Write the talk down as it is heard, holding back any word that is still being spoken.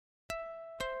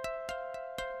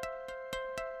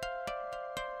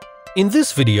In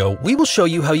this video, we will show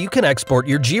you how you can export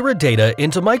your Jira data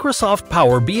into Microsoft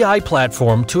Power BI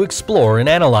platform to explore and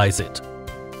analyze it.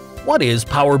 What is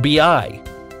Power BI?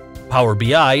 Power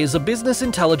BI is a business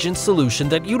intelligence solution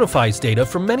that unifies data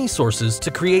from many sources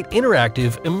to create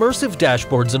interactive, immersive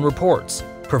dashboards and reports,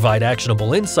 provide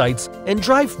actionable insights, and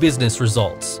drive business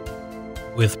results.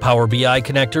 With Power BI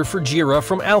connector for Jira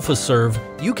from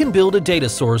AlphaServe, you can build a data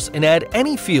source and add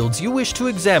any fields you wish to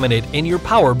examine it in your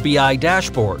Power BI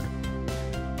dashboard.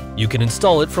 You can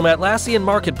install it from Atlassian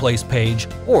Marketplace page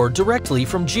or directly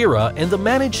from Jira in the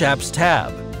Manage Apps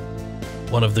tab.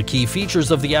 One of the key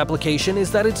features of the application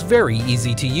is that it's very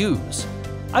easy to use.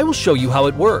 I will show you how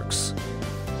it works.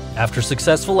 After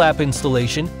successful app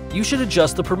installation, you should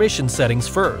adjust the permission settings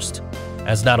first.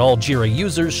 As not all Jira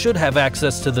users should have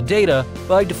access to the data,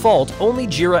 by default only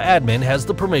Jira admin has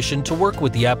the permission to work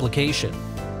with the application.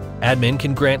 Admin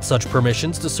can grant such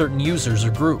permissions to certain users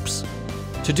or groups.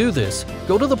 To do this,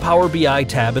 go to the Power BI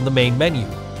tab in the main menu,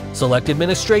 select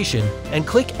Administration, and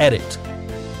click Edit.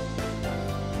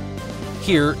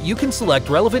 Here, you can select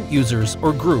relevant users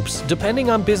or groups depending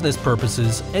on business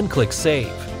purposes and click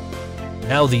Save.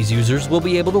 Now these users will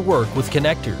be able to work with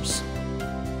connectors.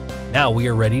 Now we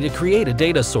are ready to create a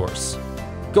data source.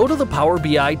 Go to the Power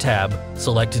BI tab,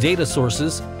 select Data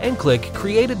Sources, and click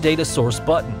Create a Data Source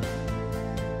button.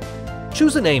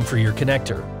 Choose a name for your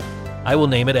connector. I will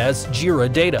name it as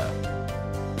Jira Data.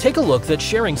 Take a look that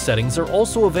sharing settings are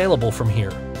also available from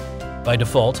here. By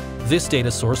default, this data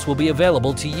source will be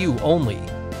available to you only,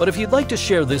 but if you'd like to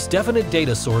share this definite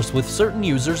data source with certain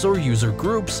users or user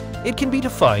groups, it can be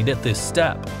defined at this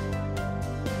step.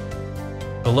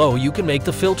 Below, you can make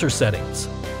the filter settings.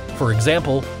 For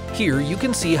example, here you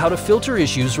can see how to filter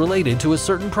issues related to a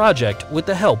certain project with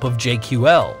the help of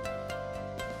JQL.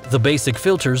 The basic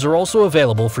filters are also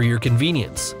available for your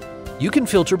convenience. You can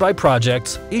filter by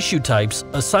projects, issue types,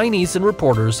 assignees and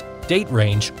reporters, date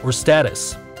range, or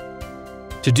status.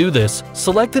 To do this,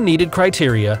 select the needed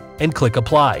criteria and click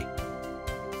Apply.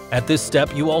 At this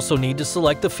step, you also need to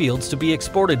select the fields to be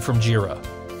exported from Jira.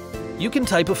 You can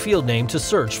type a field name to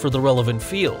search for the relevant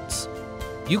fields.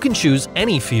 You can choose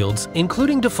any fields,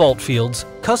 including default fields,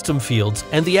 custom fields,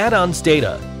 and the add-ons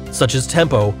data, such as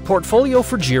Tempo, Portfolio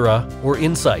for Jira, or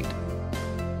Insight.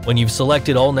 When you've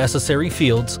selected all necessary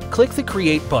fields, click the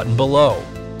Create button below.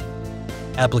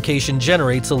 Application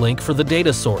generates a link for the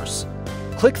data source.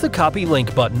 Click the Copy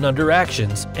Link button under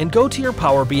Actions and go to your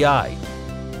Power BI.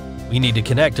 We need to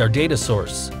connect our data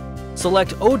source.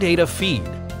 Select OData Feed,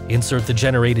 insert the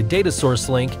generated data source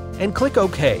link, and click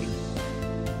OK.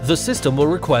 The system will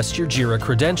request your Jira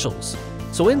credentials,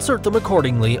 so insert them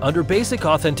accordingly under Basic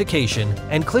Authentication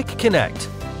and click Connect.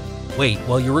 Wait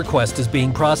while your request is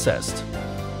being processed.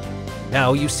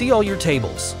 Now you see all your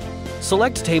tables.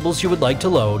 Select tables you would like to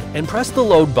load and press the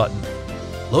Load button.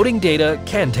 Loading data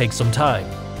can take some time.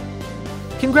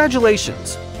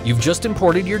 Congratulations! You've just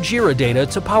imported your Jira data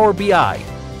to Power BI.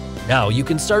 Now you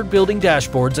can start building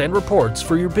dashboards and reports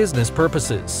for your business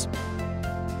purposes.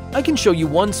 I can show you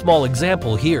one small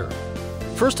example here.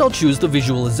 First, I'll choose the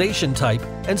visualization type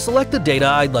and select the data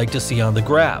I'd like to see on the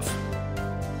graph.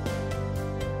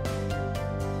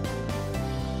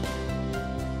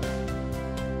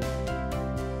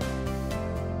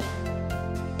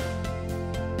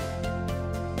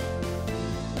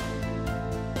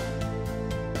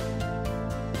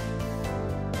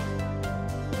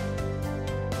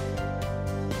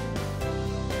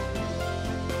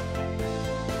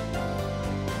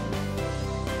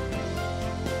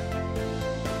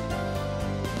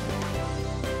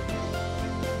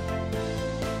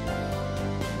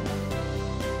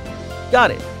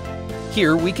 Got it.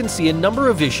 Here we can see a number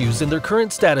of issues in their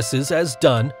current statuses as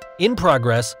Done, In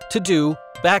Progress, To Do,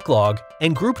 Backlog,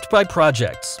 and grouped by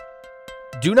projects.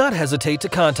 Do not hesitate to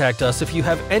contact us if you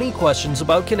have any questions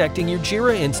about connecting your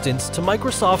Jira instance to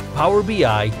Microsoft Power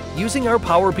BI using our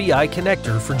Power BI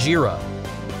connector for Jira.